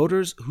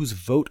 Voters whose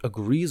vote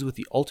agrees with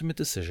the ultimate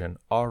decision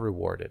are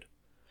rewarded.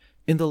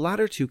 In the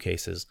latter two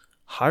cases,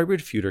 hybrid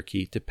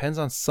Futurkey depends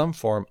on some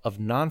form of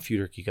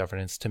non-Futurkey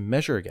governance to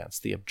measure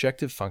against the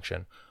objective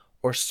function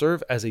or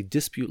serve as a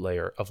dispute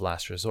layer of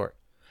last resort.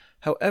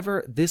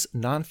 However, this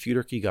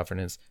non-Futurkey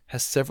governance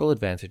has several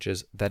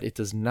advantages that it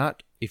does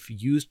not if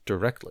used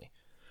directly.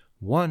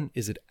 One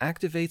is it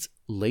activates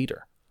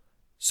later,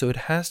 so it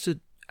has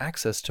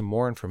access to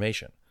more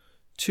information.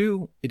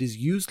 2, it is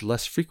used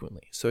less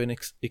frequently, so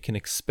it can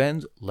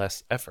expend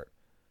less effort.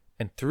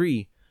 And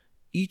 3,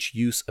 each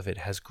use of it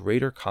has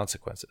greater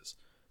consequences,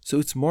 so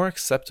it's more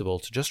acceptable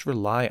to just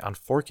rely on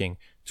forking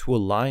to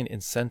align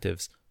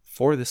incentives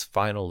for this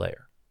final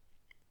layer.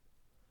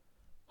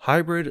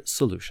 Hybrid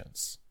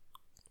solutions.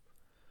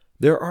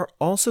 There are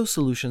also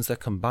solutions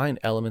that combine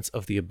elements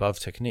of the above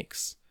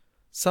techniques.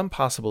 Some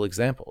possible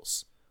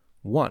examples.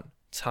 1.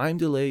 Time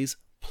delays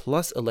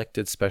plus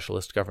elected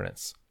specialist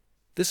governance.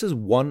 This is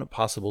one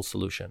possible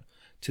solution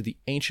to the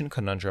ancient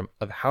conundrum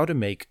of how to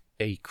make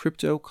a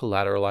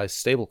crypto-collateralized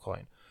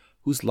stablecoin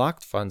whose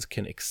locked funds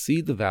can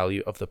exceed the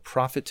value of the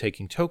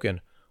profit-taking token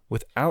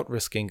without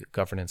risking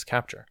governance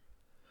capture.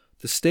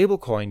 The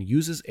stablecoin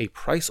uses a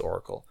price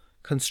oracle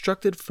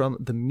constructed from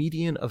the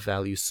median of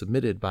values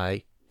submitted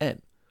by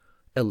N,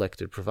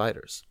 elected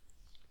providers.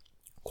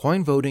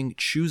 Coin voting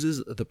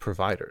chooses the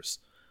providers,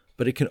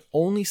 but it can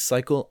only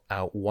cycle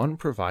out one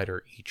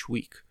provider each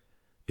week.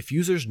 If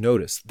users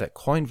notice that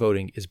coin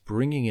voting is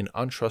bringing in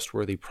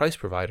untrustworthy price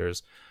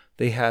providers,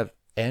 they have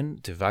N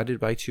divided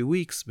by 2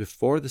 weeks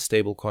before the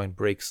stablecoin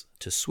breaks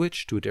to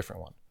switch to a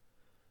different one.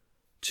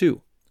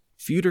 2.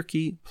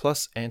 Futurkey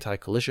plus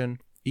anti-collision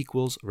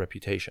equals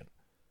reputation.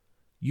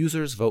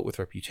 Users vote with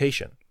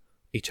reputation,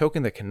 a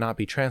token that cannot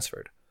be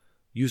transferred.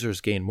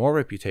 Users gain more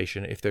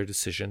reputation if their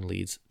decision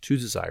leads to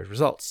desired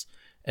results,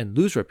 and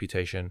lose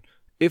reputation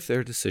if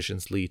their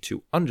decisions lead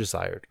to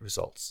undesired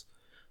results.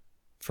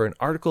 For an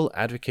article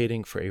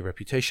advocating for a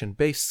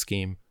reputation-based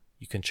scheme,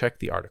 you can check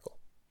the article.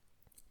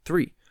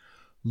 3.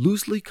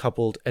 Loosely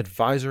coupled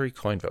advisory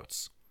coin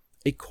votes.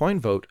 A coin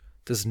vote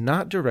does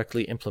not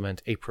directly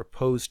implement a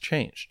proposed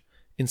change.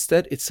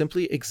 Instead, it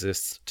simply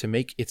exists to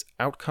make its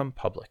outcome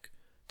public,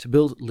 to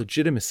build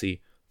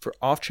legitimacy for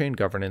off-chain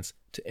governance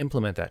to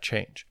implement that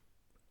change.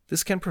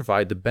 This can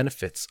provide the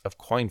benefits of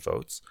coin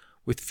votes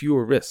with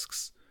fewer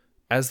risks,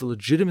 as the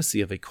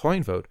legitimacy of a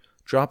coin vote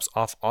drops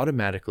off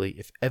automatically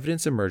if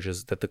evidence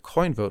emerges that the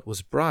coin vote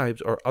was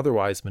bribed or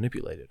otherwise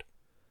manipulated.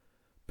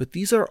 But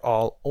these are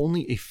all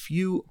only a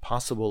few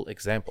possible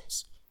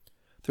examples.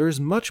 There is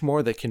much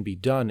more that can be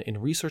done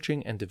in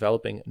researching and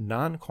developing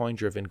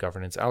non-coin-driven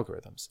governance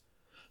algorithms.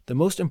 The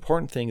most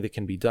important thing that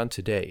can be done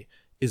today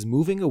is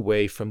moving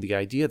away from the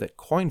idea that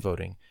coin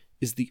voting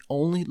is the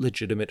only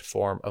legitimate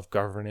form of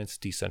governance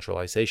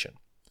decentralization.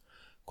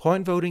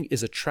 Coin voting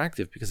is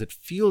attractive because it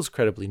feels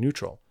credibly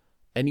neutral.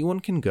 Anyone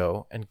can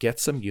go and get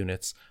some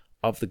units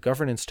of the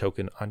governance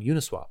token on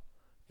Uniswap.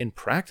 In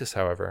practice,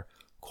 however,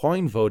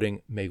 coin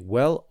voting may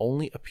well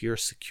only appear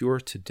secure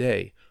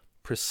today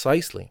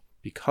precisely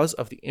because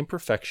of the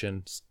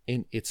imperfections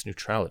in its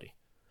neutrality,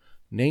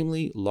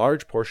 namely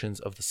large portions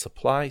of the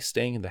supply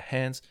staying in the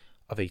hands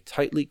of a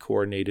tightly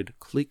coordinated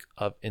clique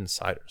of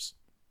insiders.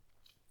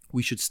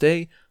 We should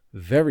stay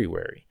very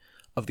wary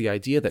of the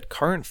idea that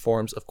current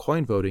forms of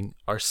coin voting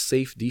are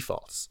safe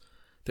defaults.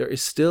 There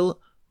is still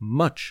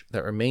much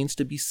that remains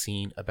to be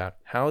seen about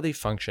how they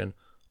function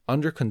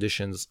under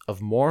conditions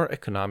of more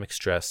economic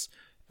stress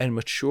and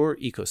mature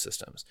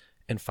ecosystems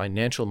and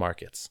financial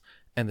markets,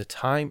 and the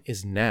time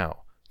is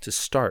now to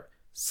start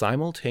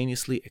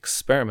simultaneously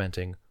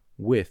experimenting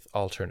with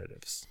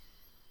alternatives.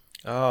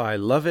 Oh, I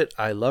love it,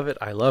 I love it,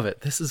 I love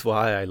it. This is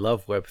why I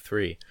love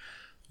Web3.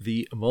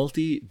 The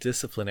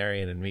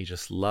multidisciplinarian in me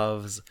just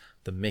loves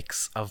the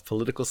mix of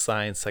political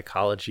science,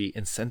 psychology,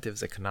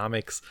 incentives,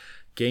 economics,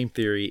 game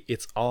theory.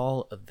 It's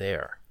all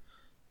there.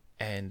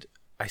 And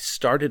I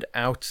started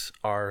out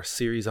our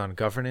series on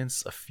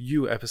governance a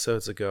few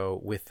episodes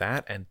ago with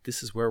that, and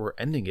this is where we're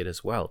ending it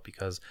as well,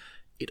 because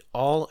it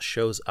all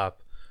shows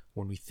up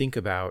when we think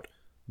about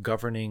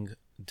governing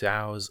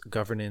DAOs,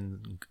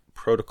 governing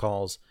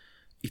protocols.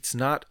 It's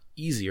not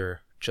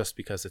easier just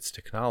because it's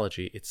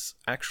technology. It's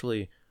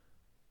actually,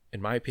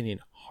 in my opinion,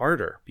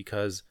 harder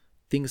because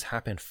things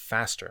happen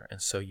faster.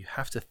 And so you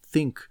have to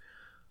think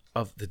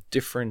of the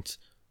different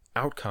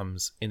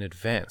outcomes in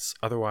advance.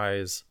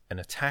 Otherwise, an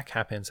attack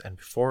happens, and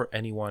before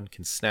anyone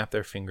can snap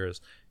their fingers,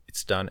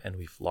 it's done and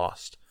we've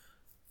lost.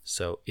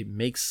 So it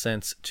makes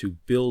sense to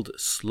build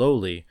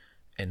slowly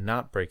and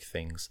not break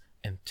things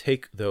and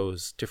take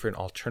those different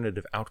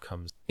alternative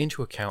outcomes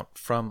into account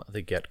from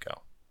the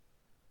get-go.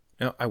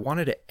 Now, I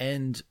wanted to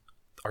end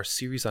our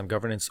series on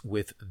governance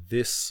with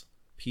this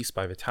piece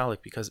by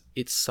Vitalik because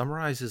it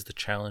summarizes the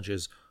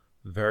challenges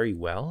very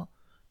well,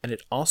 and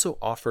it also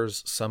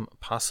offers some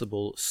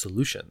possible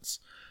solutions.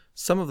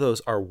 Some of those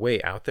are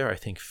way out there. I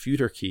think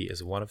Futurkey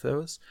is one of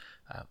those.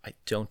 I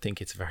don't think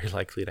it's very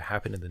likely to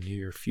happen in the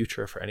near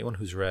future. For anyone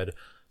who's read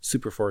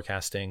Super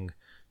Forecasting,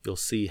 you'll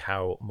see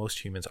how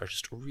most humans are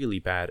just really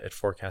bad at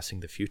forecasting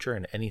the future,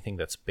 and anything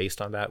that's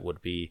based on that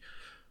would be,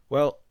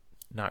 well,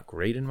 not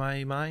great in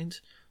my mind.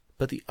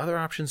 But the other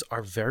options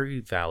are very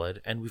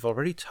valid, and we've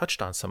already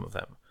touched on some of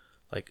them.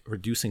 Like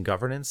reducing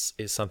governance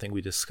is something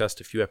we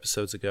discussed a few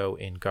episodes ago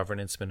in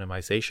Governance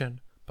Minimization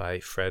by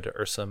Fred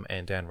Ursum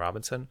and Dan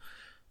Robinson.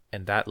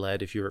 And that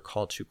led, if you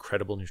recall, to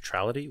credible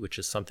neutrality, which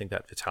is something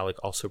that Vitalik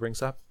also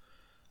brings up.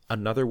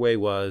 Another way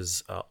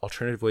was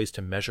alternative ways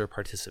to measure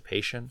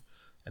participation.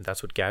 And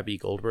that's what Gabby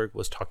Goldberg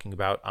was talking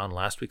about on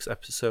last week's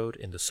episode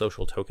in the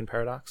social token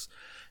paradox.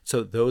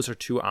 So those are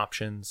two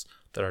options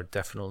that are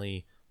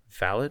definitely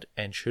valid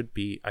and should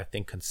be, I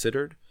think,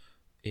 considered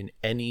in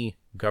any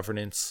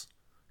governance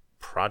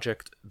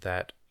project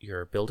that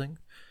you're building.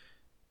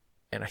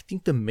 And I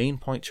think the main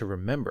point to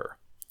remember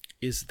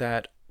is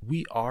that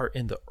we are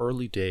in the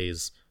early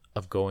days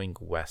of going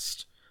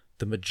west.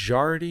 The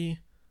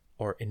majority,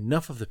 or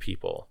enough of the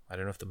people, I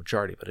don't know if the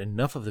majority, but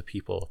enough of the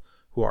people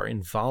who are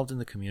involved in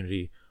the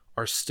community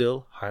are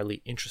still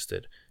highly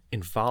interested,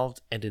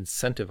 involved, and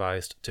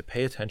incentivized to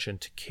pay attention,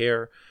 to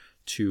care,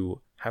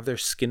 to have their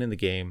skin in the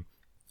game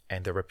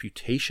and their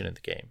reputation in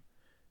the game.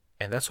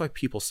 And that's why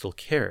people still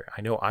care.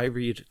 I know I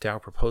read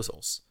DAO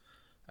proposals.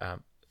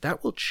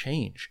 That will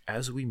change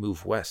as we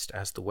move west,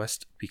 as the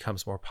West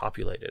becomes more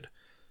populated.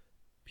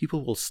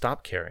 People will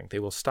stop caring. They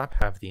will stop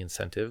having the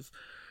incentive.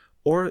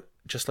 Or,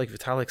 just like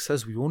Vitalik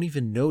says, we won't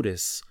even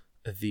notice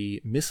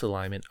the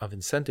misalignment of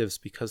incentives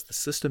because the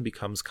system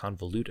becomes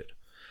convoluted.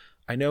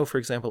 I know, for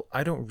example,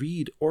 I don't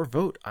read or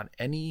vote on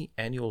any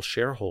annual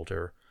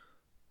shareholder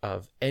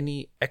of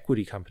any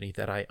equity company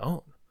that I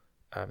own.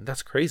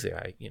 That's crazy.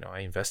 I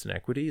invest in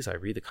equities. I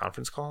read the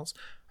conference calls.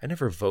 I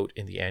never vote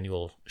in the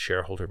annual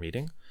shareholder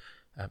meeting.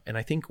 And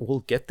I think we'll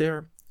get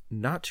there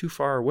not too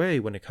far away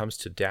when it comes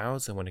to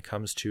DAOs and when it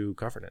comes to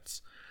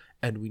governance.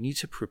 And we need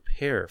to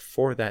prepare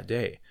for that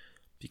day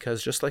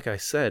because, just like I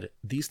said,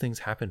 these things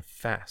happen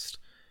fast.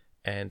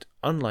 And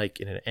unlike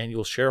in an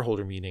annual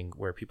shareholder meeting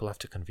where people have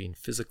to convene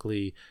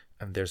physically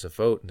and there's a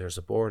vote and there's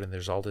a board and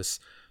there's all this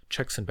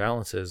checks and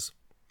balances,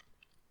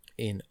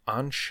 in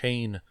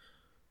on-chain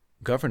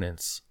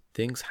governance,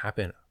 things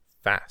happen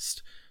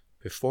fast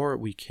before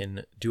we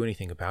can do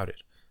anything about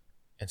it.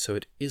 And so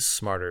it is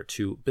smarter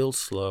to build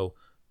slow,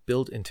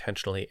 build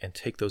intentionally, and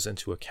take those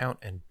into account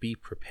and be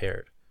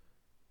prepared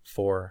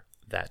for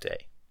that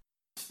day.